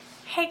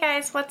Hey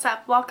guys, what's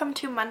up? Welcome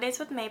to Mondays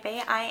with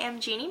Maybay. I am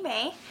Jeannie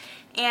May,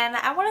 and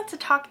I wanted to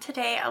talk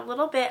today a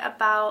little bit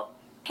about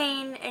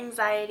pain,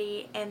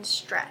 anxiety, and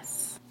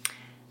stress.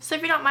 So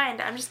if you don't mind,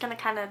 I'm just going to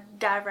kind of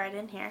dive right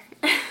in here.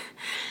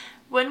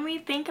 When we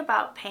think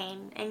about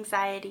pain,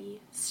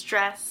 anxiety,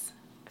 stress,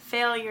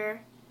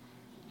 failure,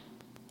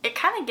 it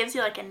kind of gives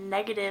you like a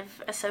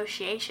negative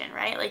association,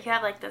 right? Like you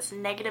have like this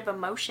negative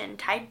emotion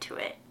tied to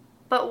it.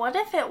 But what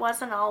if it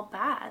wasn't all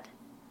bad?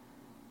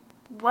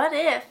 What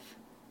if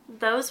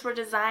those were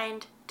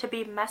designed to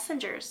be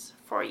messengers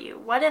for you?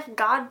 What if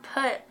God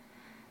put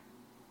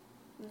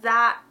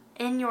that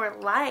in your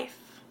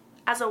life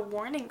as a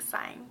warning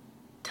sign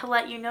to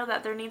let you know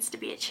that there needs to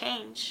be a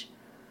change?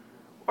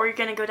 Or you're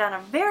going to go down a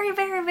very,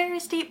 very, very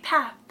steep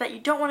path that you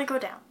don't want to go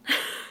down.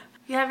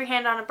 You have your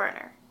hand on a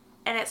burner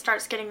and it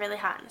starts getting really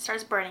hot and it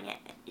starts burning it.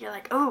 You're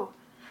like, ooh,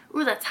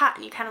 that's hot.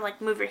 And you kind of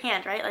like move your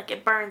hand, right? Like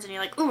it burns and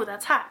you're like, ooh,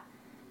 that's hot.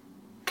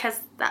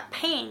 Because that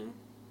pain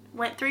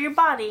went through your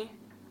body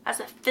as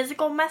a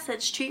physical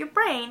message to your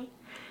brain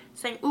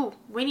saying, ooh,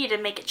 we need to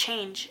make a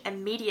change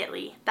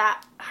immediately.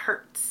 That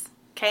hurts,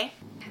 okay?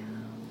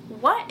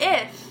 What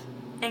if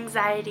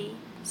anxiety,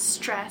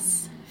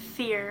 stress,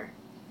 fear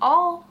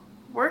all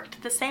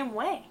worked the same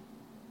way?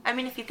 I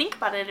mean, if you think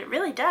about it, it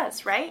really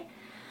does, right?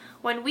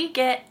 When we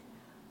get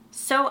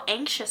so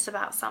anxious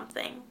about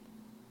something,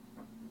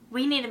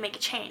 we need to make a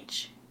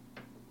change.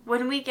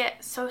 When we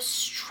get so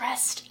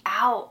stressed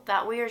out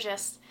that we are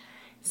just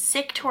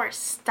sick to our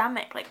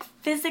stomach, like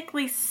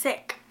physically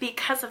sick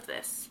because of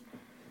this,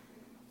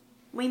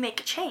 we make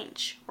a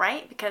change,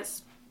 right?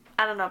 Because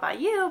I don't know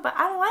about you, but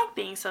I don't like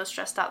being so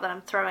stressed out that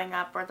I'm throwing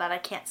up or that I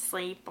can't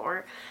sleep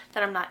or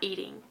that I'm not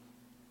eating.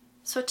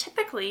 So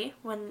typically,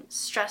 when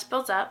stress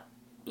builds up,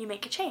 you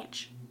make a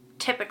change.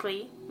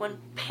 Typically, when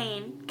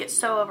pain gets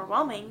so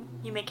overwhelming,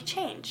 you make a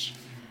change.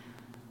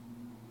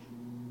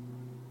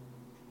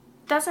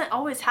 Doesn't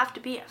always have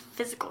to be a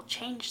physical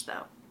change,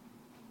 though.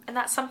 And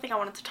that's something I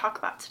wanted to talk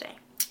about today.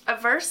 A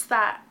verse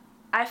that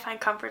I find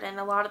comfort in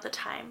a lot of the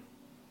time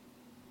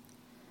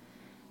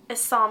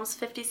is Psalms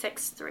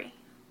 56:3.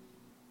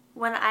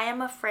 When I am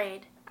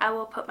afraid, I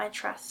will put my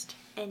trust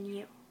in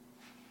you.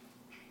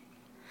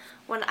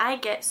 When I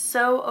get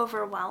so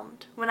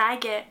overwhelmed, when I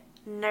get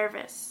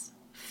nervous,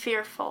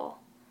 fearful,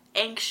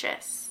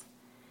 anxious,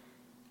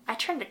 I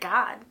turn to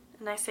God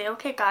and I say,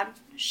 okay, God,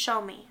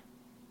 show me.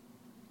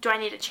 Do I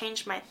need to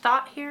change my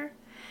thought here?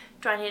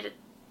 Do I need to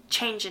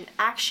change in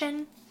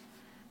action?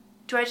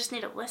 Do I just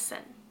need to listen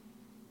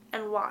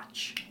and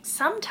watch?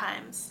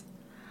 Sometimes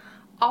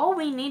all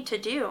we need to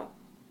do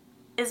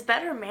is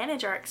better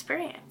manage our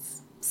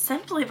experience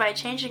simply by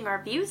changing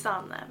our views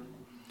on them.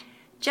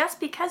 Just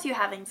because you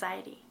have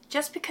anxiety,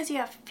 just because you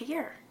have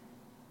fear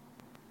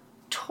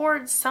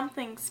towards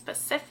something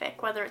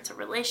specific, whether it's a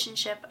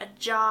relationship, a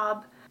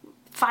job,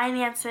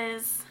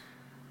 finances,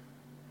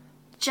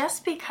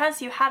 just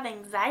because you have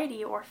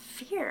anxiety or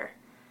fear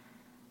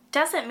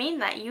doesn't mean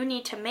that you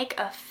need to make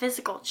a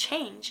physical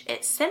change.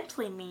 It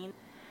simply means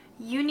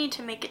you need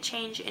to make a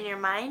change in your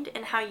mind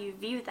and how you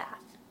view that.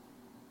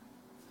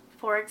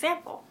 For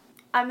example,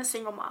 I'm a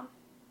single mom.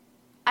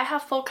 I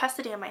have full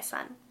custody of my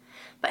son,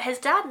 but his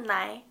dad and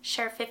I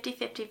share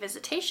 50-50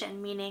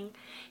 visitation, meaning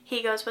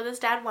he goes with his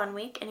dad 1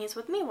 week and he's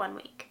with me 1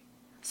 week.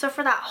 So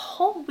for that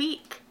whole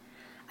week,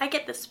 I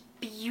get this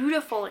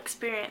beautiful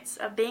experience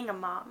of being a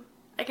mom.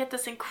 I get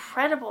this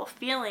incredible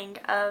feeling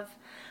of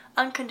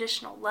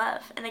unconditional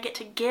love, and I get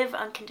to give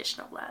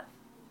unconditional love.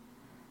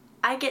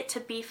 I get to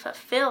be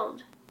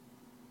fulfilled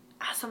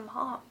as a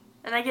mom,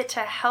 and I get to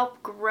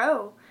help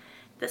grow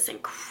this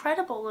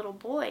incredible little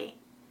boy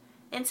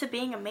into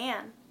being a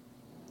man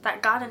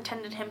that God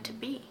intended him to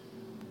be.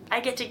 I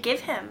get to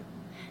give him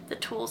the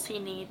tools he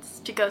needs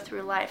to go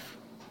through life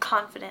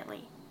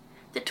confidently,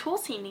 the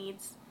tools he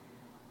needs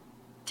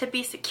to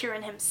be secure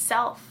in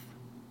himself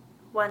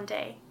one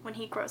day when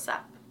he grows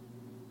up.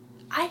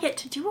 I get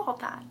to do all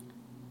that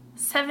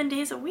 7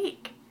 days a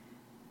week.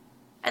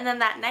 And then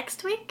that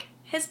next week,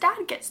 his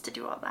dad gets to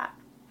do all that.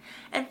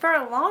 And for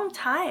a long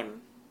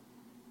time,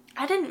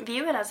 I didn't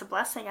view it as a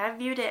blessing. I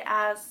viewed it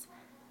as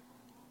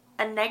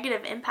a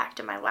negative impact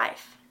in my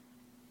life.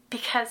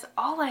 Because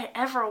all I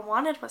ever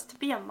wanted was to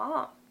be a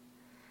mom.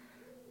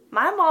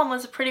 My mom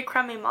was a pretty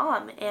crummy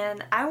mom,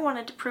 and I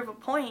wanted to prove a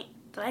point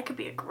that I could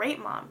be a great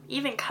mom.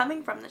 Even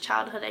coming from the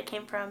childhood I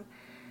came from,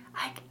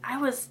 I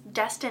was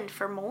destined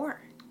for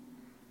more.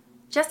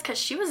 Just because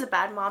she was a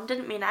bad mom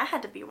didn't mean I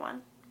had to be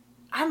one.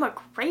 I'm a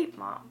great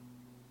mom.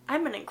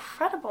 I'm an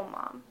incredible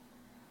mom.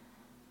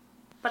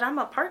 But I'm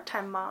a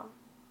part-time mom.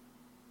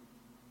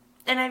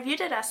 And I viewed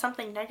it as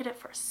something negative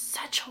for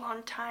such a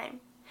long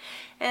time.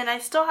 And I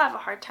still have a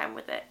hard time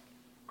with it.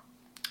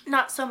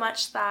 Not so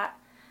much that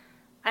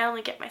I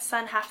only get my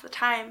son half the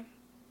time.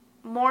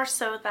 More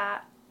so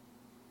that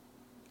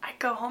I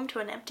go home to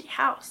an empty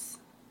house.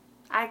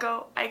 I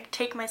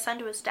take my son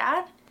to his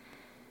dad,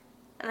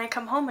 and I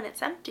come home and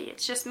it's empty.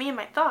 It's just me and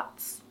my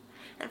thoughts.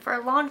 And for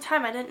a long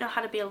time, I didn't know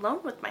how to be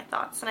alone with my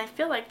thoughts. And I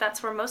feel like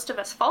that's where most of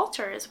us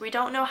falter, is we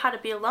don't know how to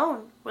be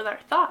alone with our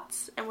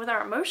thoughts and with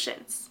our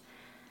emotions.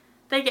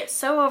 They get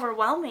so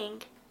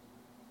overwhelming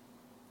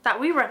that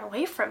we run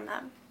away from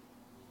them.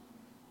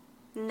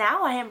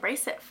 Now I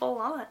embrace it full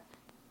on.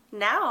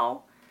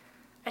 Now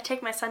I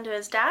take my son to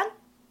his dad,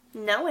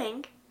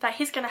 knowing that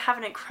he's going to have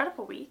an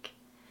incredible week,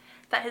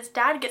 that his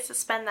dad gets to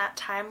spend that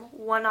time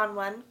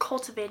one-on-one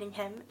cultivating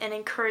him and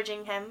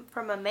encouraging him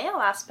from a male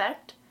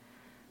aspect,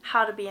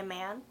 how to be a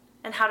man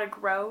and how to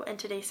grow in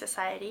today's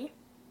society.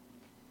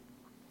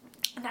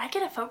 And I get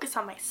to focus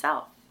on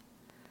myself.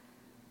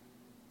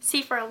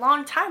 See, for a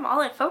long time,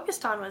 all I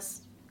focused on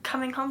was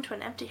coming home to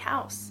an empty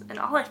house, and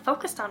all I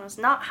focused on was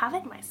not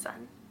having my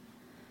son.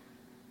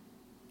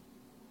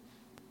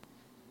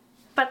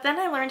 But then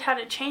I learned how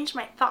to change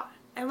my thought.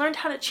 I learned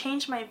how to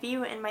change my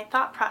view and my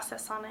thought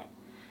process on it.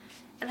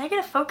 And I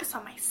get to focus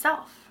on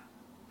myself.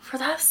 For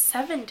those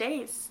 7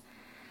 days,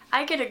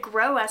 I get to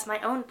grow as my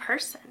own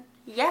person.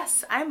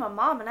 Yes, I'm a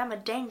mom and I'm a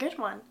dang good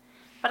one,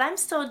 but I'm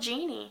still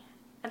Jeannie,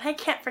 and I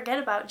can't forget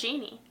about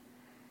Jeannie.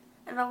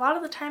 And a lot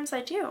of the times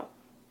I do.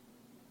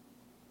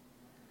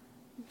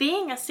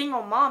 Being a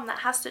single mom that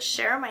has to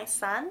share my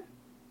son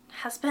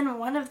has been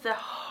one of the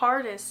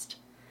hardest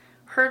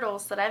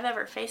hurdles that I've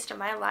ever faced in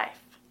my life.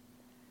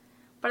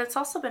 But it's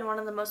also been one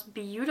of the most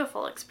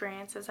beautiful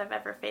experiences I've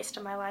ever faced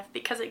in my life,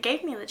 because it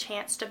gave me the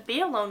chance to be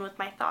alone with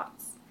my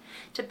thoughts,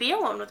 to be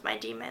alone with my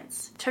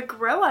demons, to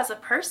grow as a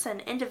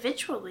person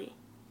individually,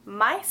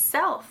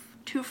 myself,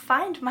 to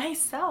find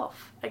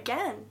myself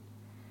again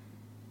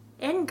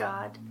in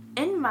God,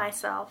 in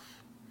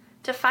myself,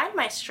 to find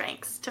my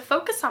strengths, to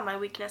focus on my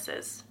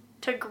weaknesses,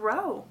 to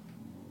grow.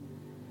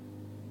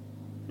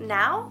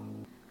 Now,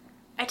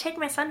 I take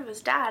my son to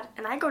his dad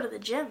and I go to the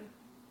gym.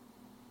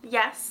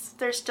 Yes,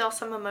 there's still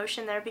some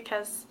emotion there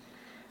because,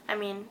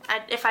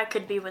 if I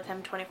could be with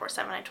him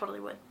 24/7, I totally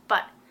would.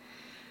 But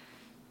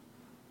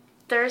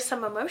there is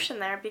some emotion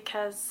there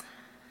because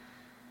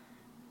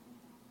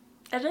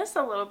it is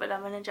a little bit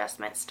of an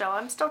adjustment still.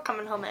 I'm still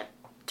coming home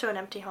to an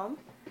empty home,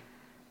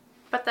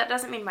 but that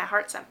doesn't mean my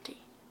heart's empty.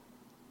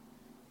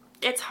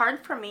 It's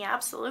hard for me,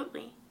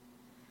 absolutely.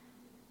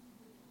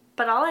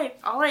 But all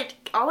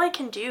I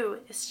can do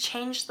is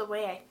change the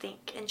way I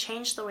think and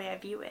change the way I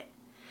view it.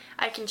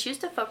 I can choose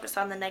to focus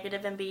on the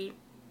negative and be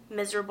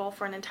miserable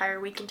for an entire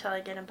week until I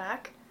get him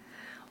back,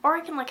 or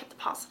I can look at the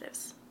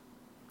positives.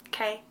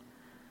 Okay?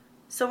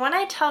 So when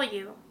I tell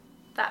you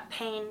that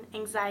pain,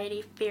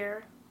 anxiety,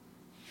 fear,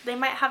 they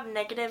might have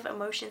negative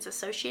emotions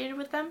associated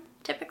with them,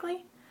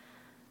 typically,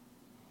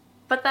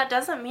 but that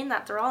doesn't mean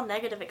that they're all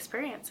negative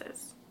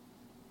experiences.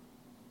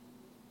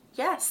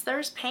 Yes,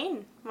 there's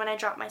pain when I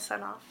drop my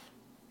son off.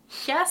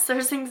 Yes,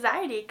 there's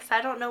anxiety because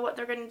I don't know what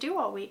they're going to do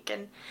all week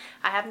and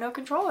I have no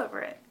control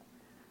over it.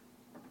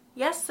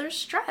 Yes, there's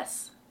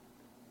stress.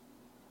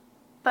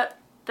 But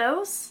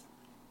those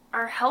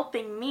are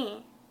helping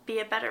me be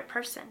a better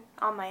person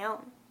on my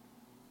own.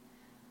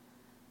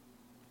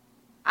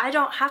 I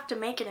don't have to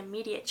make an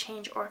immediate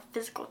change or a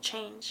physical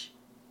change.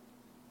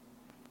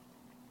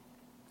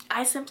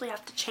 I simply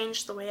have to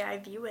change the way I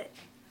view it.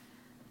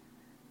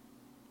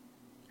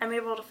 I'm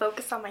able to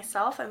focus on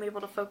myself. I'm able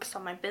to focus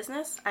on my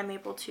business. I'm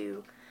able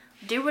to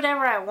do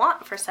whatever I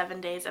want for 7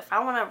 days. If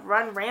I want to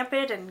run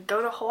rampant and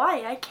go to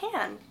Hawaii, I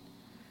can.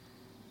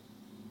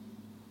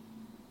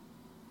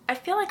 I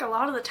feel like a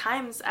lot of the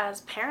times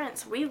as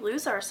parents, we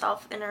lose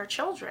ourselves in our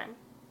children.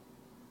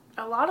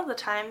 A lot of the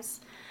times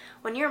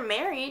when you're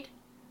married,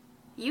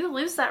 you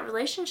lose that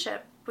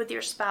relationship with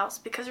your spouse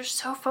because you're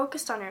so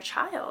focused on your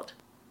child.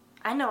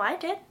 I know I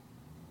did.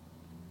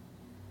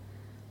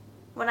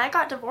 When I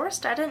got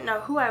divorced, I didn't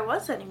know who I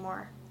was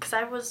anymore because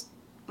I was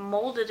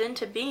molded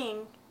into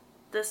being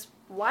this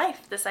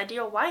wife, this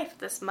ideal wife,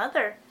 this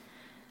mother.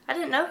 I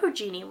didn't know who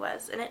Jeannie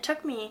was, and it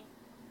took me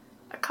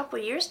a couple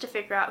years to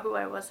figure out who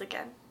I was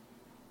again.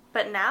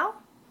 But now,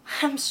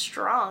 I'm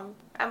strong.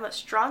 I'm a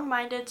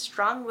strong-minded,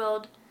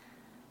 strong-willed,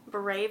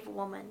 brave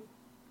woman,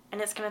 and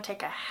it's going to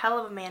take a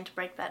hell of a man to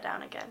break that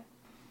down again.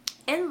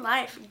 In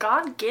life,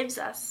 God gives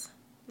us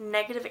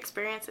negative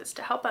experiences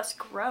to help us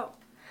grow,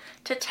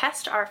 to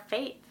test our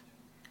faith,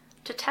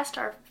 to test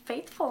our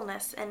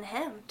faithfulness in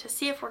Him, to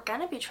see if we're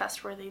going to be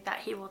trustworthy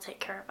that He will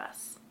take care of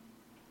us.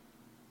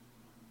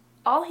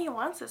 All He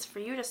wants is for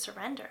you to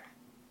surrender.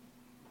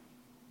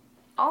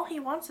 All He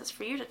wants is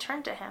for you to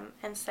turn to Him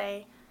and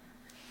say,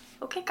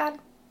 okay, God,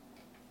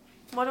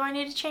 what do I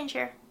need to change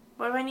here?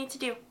 What do I need to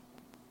do?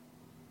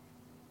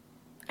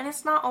 And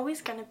it's not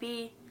always going to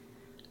be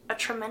a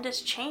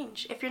tremendous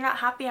change. If you're not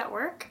happy at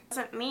work, it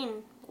doesn't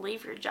mean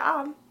leave your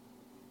job.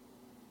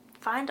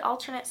 Find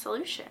alternate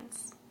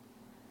solutions.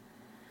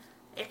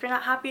 If you're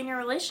not happy in your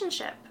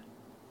relationship,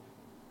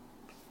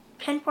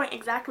 pinpoint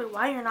exactly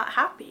why you're not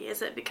happy.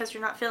 Is it because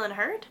you're not feeling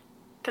heard?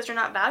 Because you're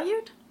not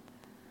valued?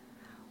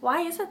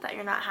 Why is it that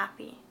you're not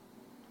happy?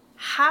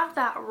 Have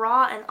that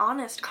raw and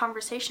honest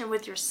conversation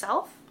with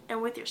yourself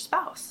and with your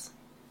spouse.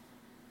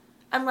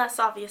 Unless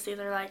obviously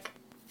they're like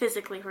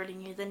physically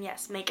hurting you, then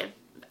yes, make an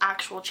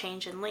actual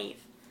change and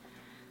leave.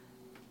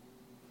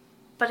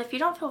 But if you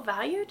don't feel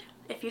valued,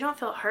 if you don't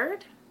feel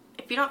heard,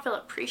 if you don't feel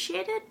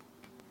appreciated,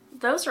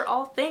 those are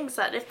all things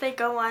that if they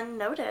go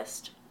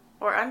unnoticed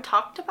or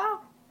untalked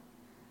about,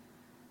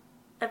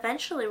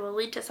 eventually will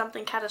lead to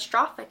something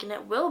catastrophic, and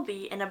it will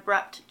be an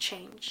abrupt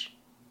change.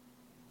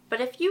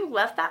 But if you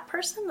love that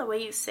person the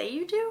way you say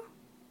you do,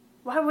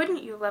 why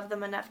wouldn't you love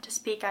them enough to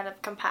speak out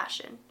of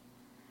compassion,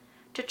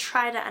 to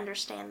try to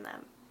understand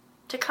them,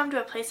 to come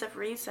to a place of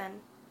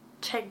reason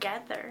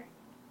together,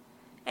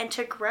 and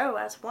to grow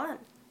as one?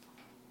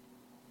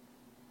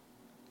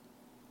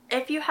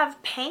 If you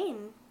have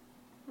pain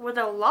with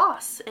a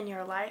loss in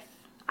your life,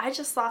 I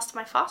just lost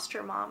my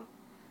foster mom.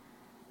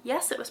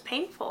 Yes, it was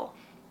painful,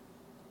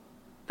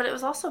 but it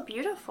was also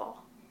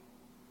beautiful.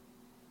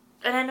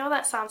 And I know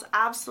that sounds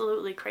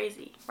absolutely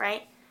crazy,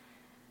 right?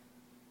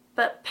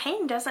 But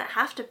pain doesn't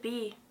have to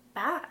be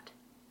bad.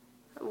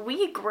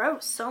 We grow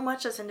so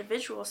much as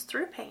individuals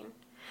through pain.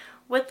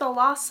 With the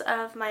loss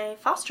of my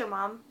foster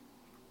mom,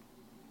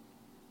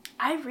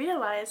 I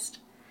realized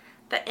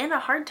that in a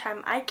hard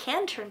time, I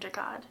can turn to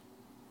God.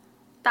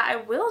 That I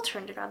will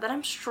turn to God. That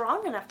I'm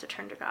strong enough to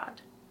turn to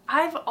God.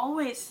 I've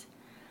always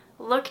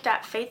looked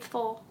at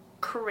faithful,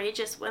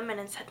 courageous women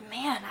and said,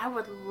 man, I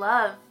would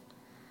love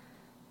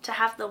to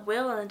have the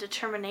will and the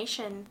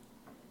determination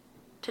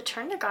to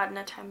turn to God in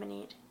a time of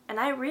need. And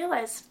I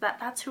realized that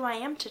that's who I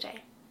am today.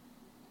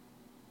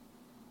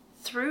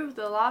 Through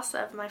the loss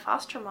of my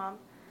foster mom,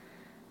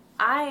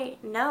 I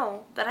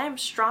know that I am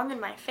strong in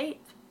my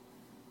faith.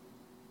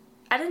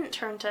 I didn't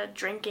turn to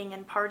drinking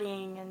and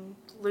partying and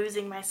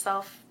losing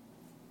myself,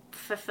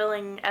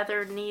 fulfilling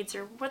other needs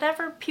or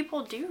whatever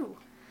people do.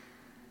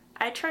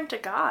 I turned to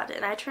God,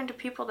 and I turned to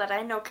people that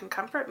I know can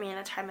comfort me in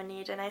a time of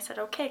need, and I said,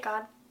 okay,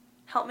 God,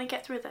 help me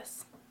get through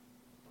this.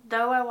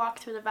 Though I walk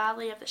through the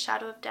valley of the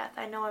shadow of death,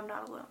 I know I'm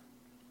not alone.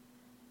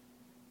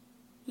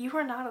 You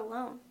are not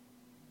alone.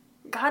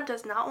 God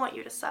does not want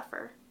you to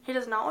suffer. He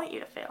does not want you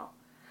to fail.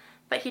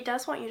 But He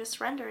does want you to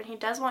surrender, and He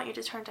does want you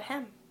to turn to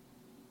Him.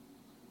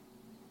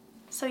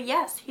 So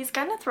yes, He's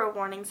going to throw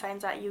warning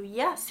signs at you.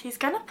 Yes, He's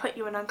going to put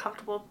you in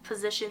uncomfortable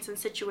positions and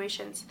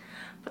situations.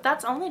 But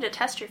that's only to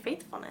test your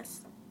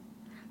faithfulness.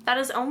 That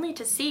is only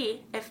to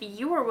see if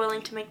you are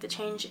willing to make the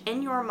change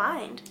in your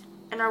mind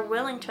and are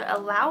willing to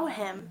allow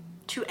Him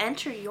to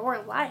enter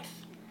your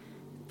life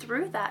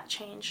through that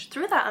change,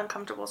 through that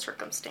uncomfortable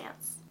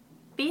circumstance.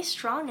 Be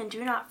strong and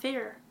do not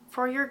fear,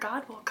 for your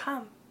God will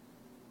come.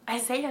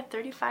 Isaiah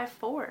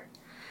 35:4.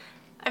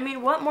 I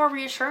mean, what more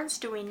reassurance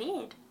do we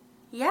need?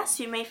 Yes,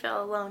 you may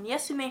feel alone.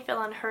 Yes, you may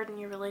feel unheard in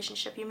your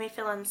relationship. You may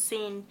feel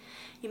unseen.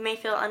 You may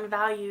feel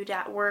unvalued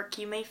at work.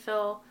 You may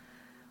feel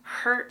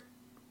hurt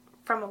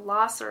from a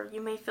loss, or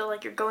you may feel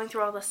like you're going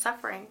through all this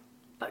suffering.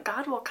 But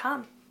God will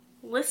come.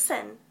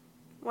 Listen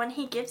when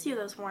He gives you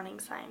those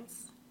warning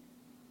signs.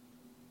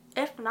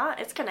 If not,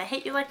 it's going to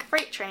hit you like a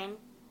freight train.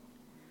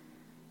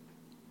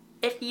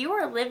 If you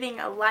are living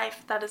a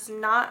life that is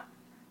not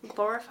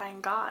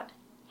glorifying God,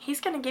 He's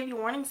going to give you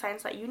warning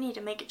signs that you need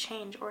to make a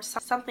change, or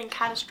something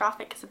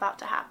catastrophic is about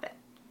to happen.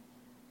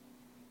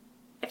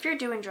 If you're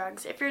doing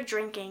drugs, if you're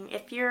drinking,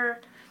 if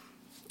you're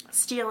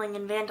stealing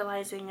and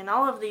vandalizing and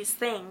all of these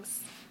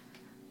things,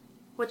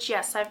 which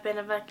yes, I've been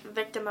a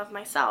victim of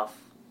myself,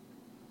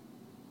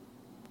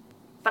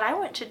 but I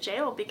went to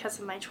jail because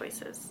of my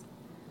choices.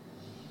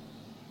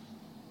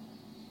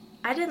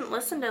 I didn't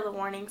listen to the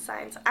warning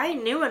signs. I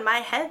knew in my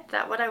head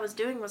that what I was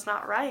doing was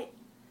not right.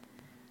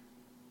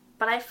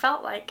 But I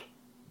felt like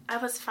I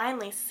was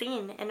finally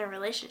seen in a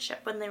relationship,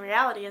 when the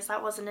reality is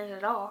that wasn't it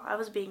at all. I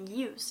was being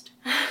used.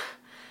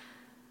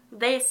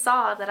 They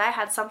saw that I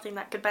had something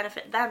that could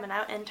benefit them,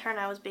 and in turn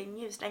I was being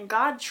used. And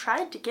God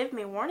tried to give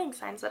me warning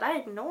signs that I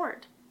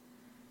ignored.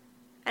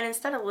 And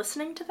instead of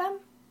listening to them,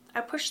 I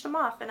pushed them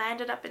off, and I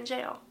ended up in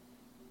jail.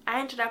 I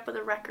ended up with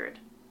a record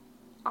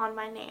on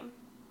my name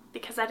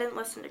because I didn't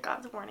listen to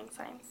God's warning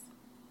signs.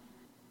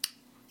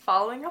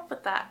 Following up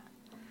with that,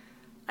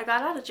 I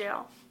got out of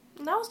jail.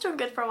 And I was doing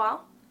good for a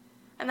while.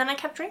 And then I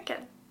kept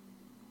drinking.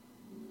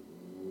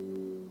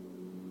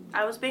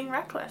 I was being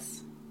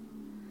reckless.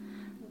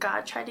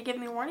 God tried to give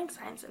me warning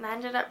signs, and I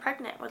ended up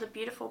pregnant with a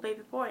beautiful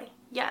baby boy.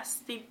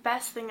 Yes, the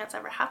best thing that's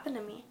ever happened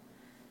to me.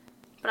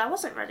 But I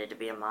wasn't ready to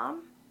be a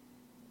mom.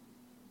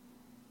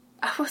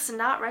 I was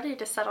not ready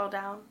to settle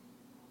down.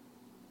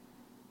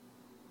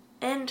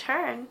 In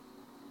turn,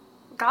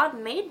 God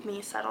made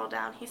me settle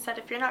down. He said,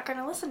 if you're not going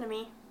to listen to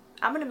me,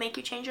 I'm going to make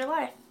you change your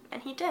life.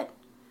 And He did.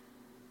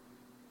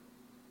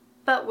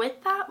 But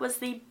with that was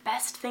the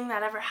best thing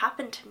that ever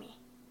happened to me.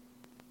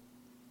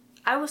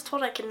 I was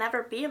told I could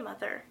never be a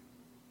mother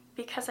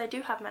because I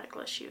do have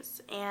medical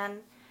issues.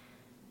 And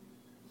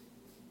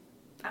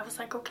I was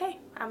like, okay,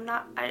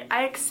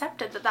 I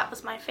accepted that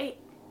was my fate.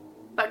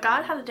 But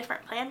God had a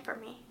different plan for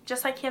me,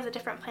 just like He has a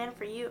different plan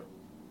for you.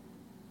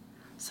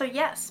 So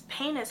yes,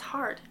 pain is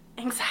hard.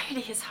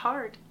 Anxiety is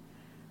hard.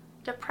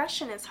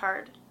 Depression is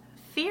hard.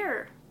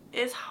 Fear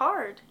is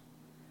hard.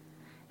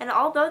 And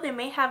although they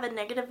may have a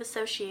negative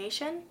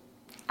association,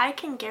 I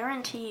can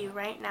guarantee you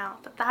right now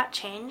that that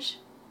change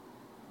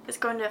is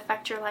going to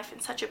affect your life in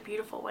such a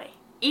beautiful way.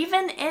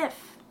 Even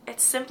if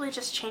it's simply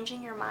just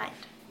changing your mind.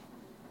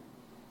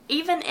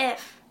 Even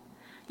if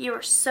you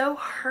are so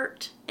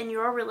hurt in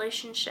your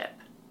relationship,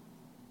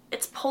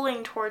 it's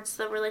pulling towards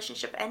the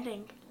relationship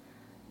ending.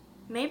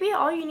 Maybe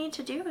all you need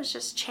to do is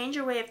just change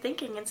your way of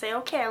thinking and say,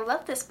 okay, I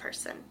love this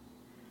person.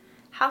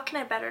 How can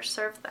I better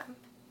serve them?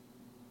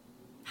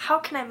 How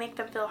can I make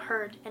them feel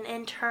heard and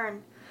in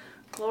turn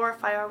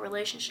glorify our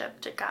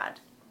relationship to God?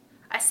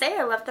 I say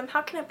I love them,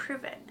 how can I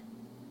prove it?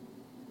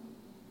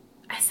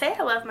 I say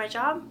I love my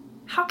job,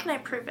 how can I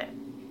prove it?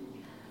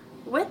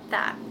 With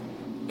that,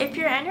 if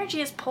your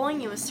energy is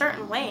pulling you a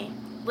certain way,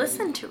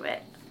 listen to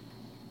it.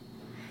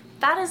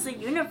 That is the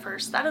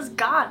universe, that is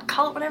God,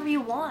 call it whatever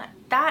you want.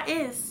 That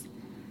is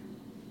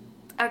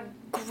a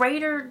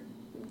greater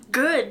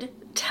good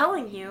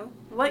telling you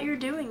what you're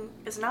doing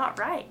is not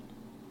right,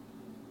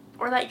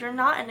 or that you're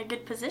not in a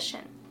good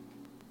position.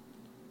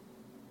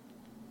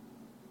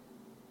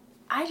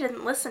 I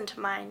didn't listen to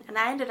mine, and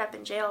I ended up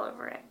in jail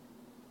over it.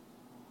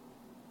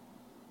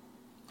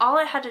 All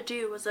I had to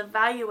do was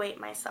evaluate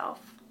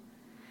myself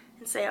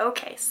and say,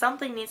 okay,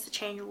 something needs to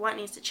change. What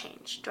needs to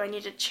change? Do I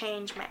need to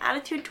change my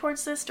attitude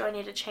towards this? Do I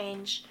need to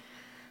change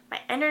my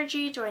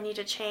energy? Do I need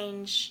to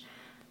change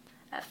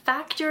a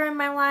factor in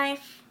my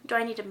life? Do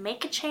I need to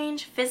make a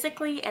change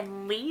physically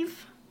and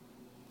leave?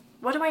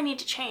 What do I need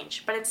to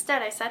change? But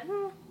instead I said,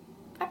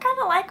 I kind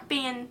of like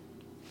being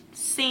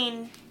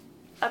seen,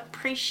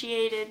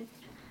 appreciated,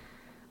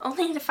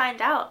 only to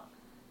find out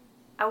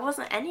I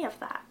wasn't any of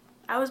that.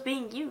 I was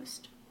being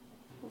used.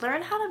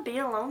 Learn how to be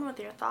alone with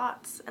your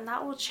thoughts, and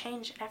that will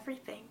change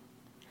everything.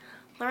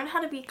 Learn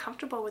how to be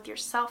comfortable with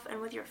yourself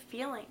and with your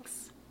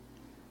feelings.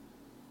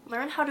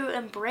 Learn how to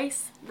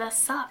embrace the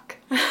suck.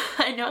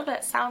 I know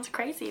that sounds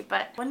crazy,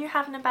 but when you're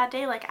having a bad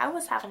day, like I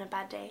was having a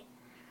bad day,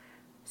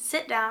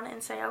 sit down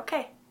and say,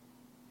 okay,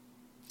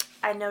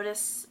 I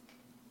notice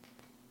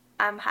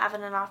I'm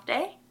having an off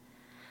day.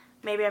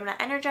 Maybe I'm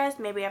not energized,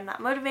 maybe I'm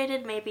not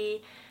motivated,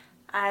 maybe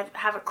I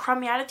have a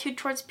crummy attitude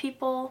towards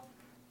people.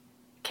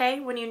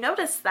 Okay, when you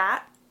notice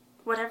that,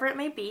 whatever it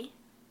may be,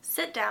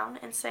 sit down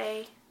and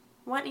say,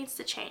 what needs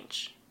to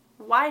change?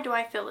 Why do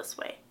I feel this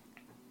way?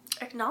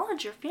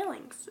 Acknowledge your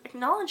feelings.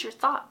 Acknowledge your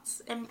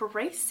thoughts.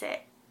 Embrace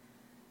it.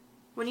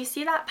 When you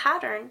see that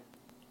pattern,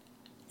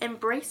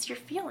 embrace your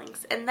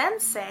feelings. And then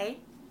say,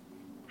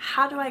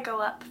 how do I go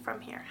up from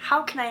here?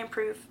 How can I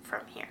improve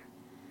from here?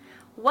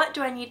 What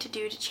do I need to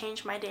do to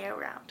change my day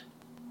around?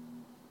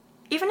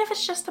 Even if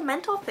it's just a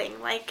mental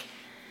thing, like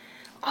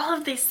all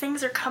of these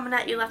things are coming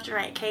at you left and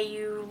right, okay?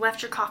 You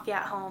left your coffee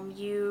at home,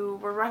 you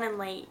were running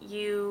late,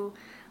 you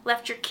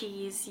left your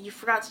keys, you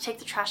forgot to take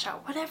the trash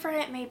out, whatever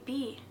it may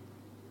be.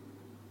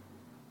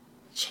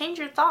 Change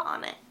your thought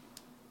on it.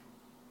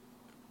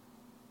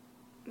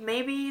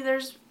 Maybe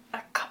there's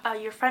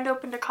your friend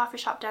opened a coffee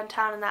shop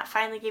downtown and that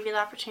finally gave you the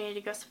opportunity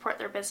to go support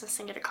their business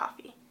and get a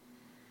coffee.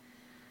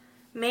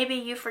 Maybe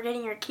you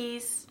forgetting your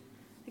keys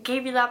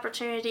gave you the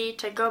opportunity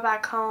to go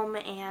back home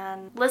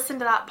and listen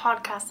to that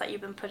podcast that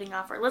you've been putting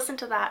off, or listen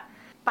to that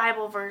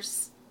Bible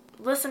verse,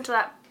 listen to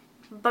that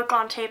book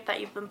on tape that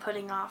you've been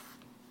putting off.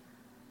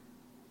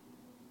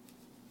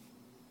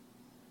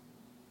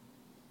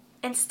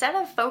 Instead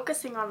of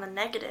focusing on the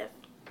negative,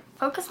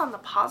 focus on the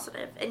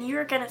positive, and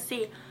you're going to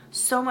see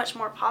so much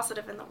more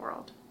positive in the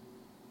world.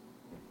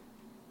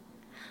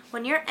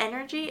 When your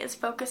energy is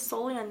focused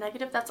solely on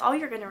negative, that's all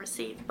you're going to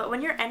receive. But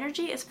when your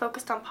energy is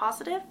focused on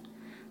positive,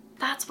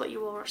 that's what you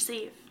will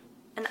receive.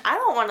 And I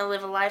don't want to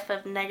live a life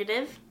of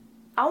negative.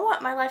 I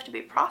want my life to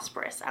be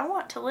prosperous. I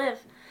want to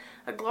live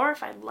a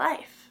glorified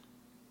life.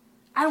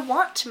 I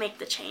want to make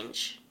the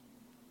change.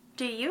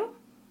 Do you?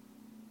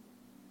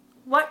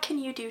 What can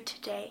you do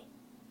today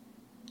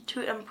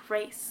to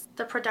embrace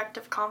the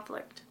productive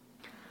conflict?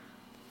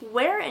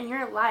 Where in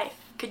your life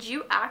could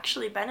you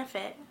actually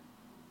benefit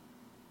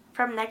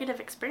from negative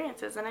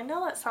experiences? And I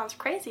know that sounds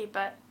crazy,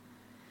 but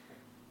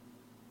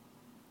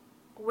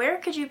where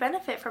could you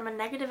benefit from a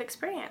negative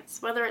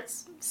experience? Whether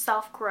it's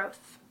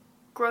self-growth,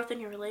 growth in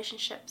your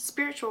relationship,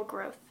 spiritual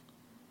growth,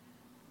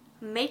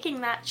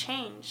 making that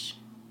change.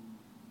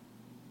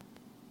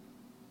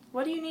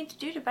 What do you need to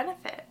do to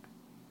benefit?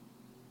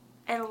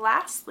 And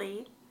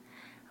lastly,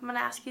 I'm going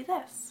to ask you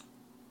this.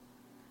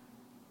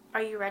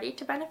 Are you ready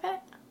to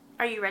benefit?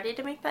 Are you ready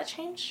to make that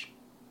change?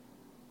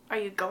 Are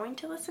you going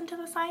to listen to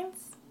the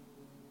signs?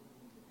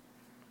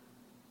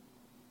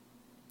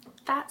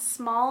 That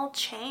small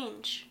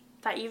change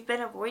that you've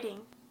been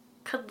avoiding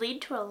could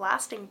lead to a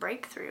lasting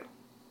breakthrough.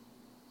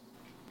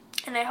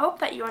 And I hope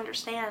that you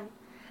understand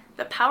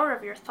the power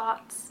of your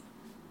thoughts.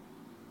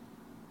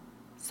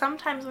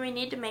 Sometimes we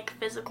need to make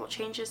physical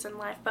changes in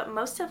life, but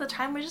most of the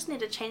time we just need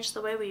to change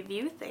the way we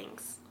view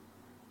things.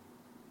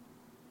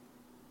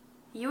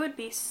 You would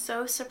be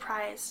so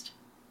surprised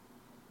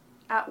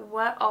at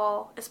what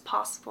all is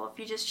possible if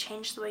you just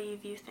change the way you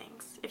view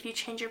things, if you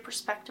change your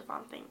perspective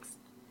on things.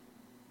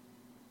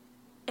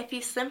 If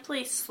you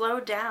simply slow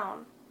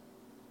down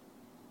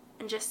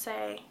and just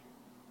say,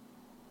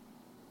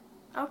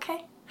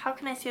 okay, how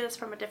can I see this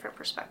from a different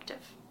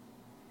perspective?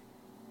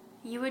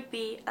 you would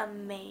be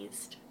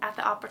amazed at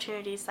the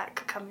opportunities that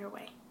could come your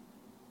way.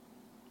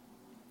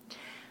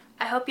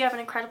 I hope you have an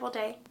incredible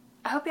day.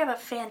 I hope you have a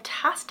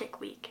fantastic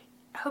week.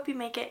 I hope you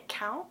make it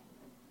count.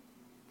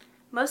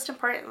 Most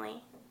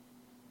importantly,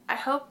 I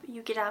hope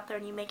you get out there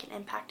and you make an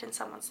impact in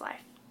someone's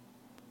life.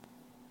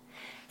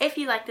 If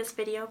you like this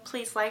video,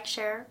 please like,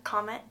 share,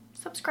 comment,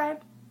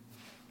 subscribe,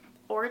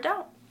 or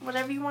don't.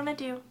 Whatever you want to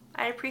do.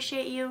 I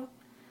appreciate you.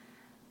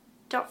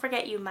 Don't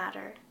forget you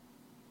matter.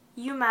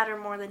 You matter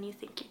more than you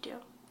think you do.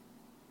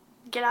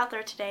 Get out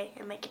there today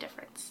and make a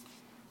difference.